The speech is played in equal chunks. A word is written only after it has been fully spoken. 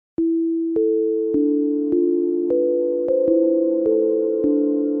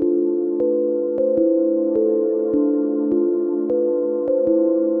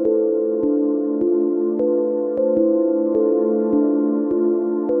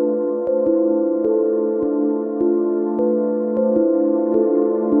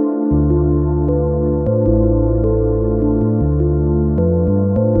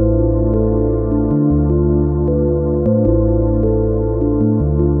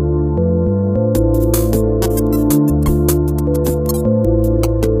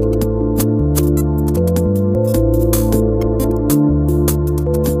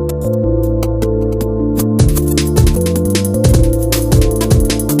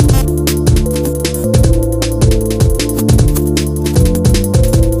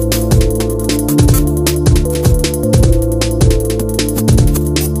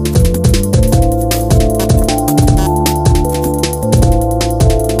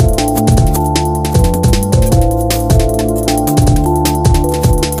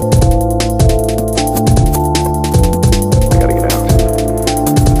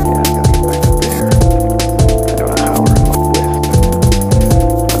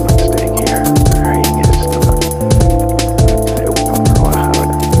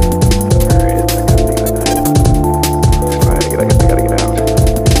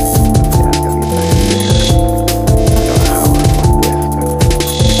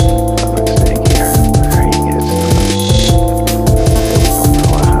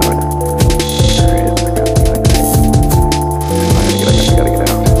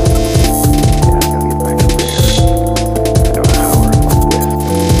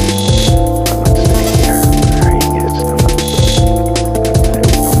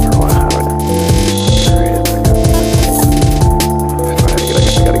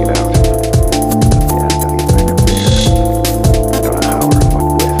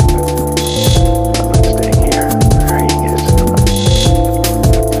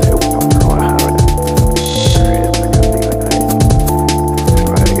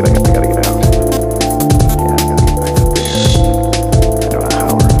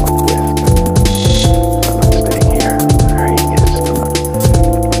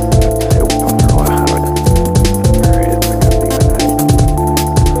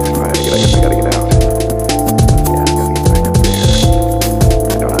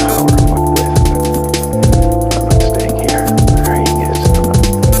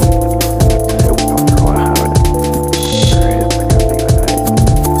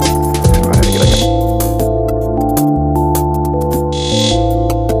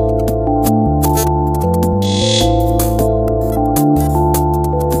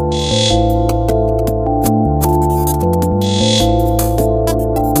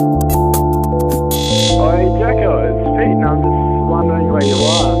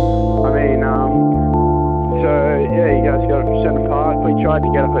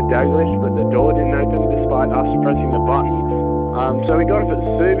Douglas, but the door didn't open despite us pressing the button. So we got off at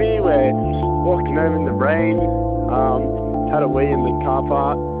Subi, we're walking over in the rain, had a wee in the car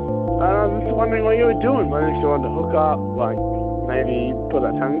park, and I was just wondering what you were doing. Whether you wanted to hook up, like maybe put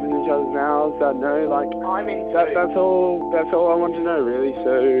our tongues in each other's mouths, I don't know, like, that's all I want to know really.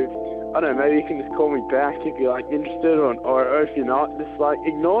 So, I don't know, maybe you can just call me back if you're like interested, or if you're not, just like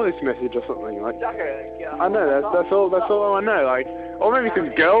ignore this message or something, like, I know, that's all I want to know, like, or maybe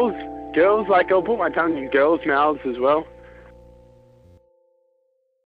some girls, like, I'll put my tongue in girls' mouths as well.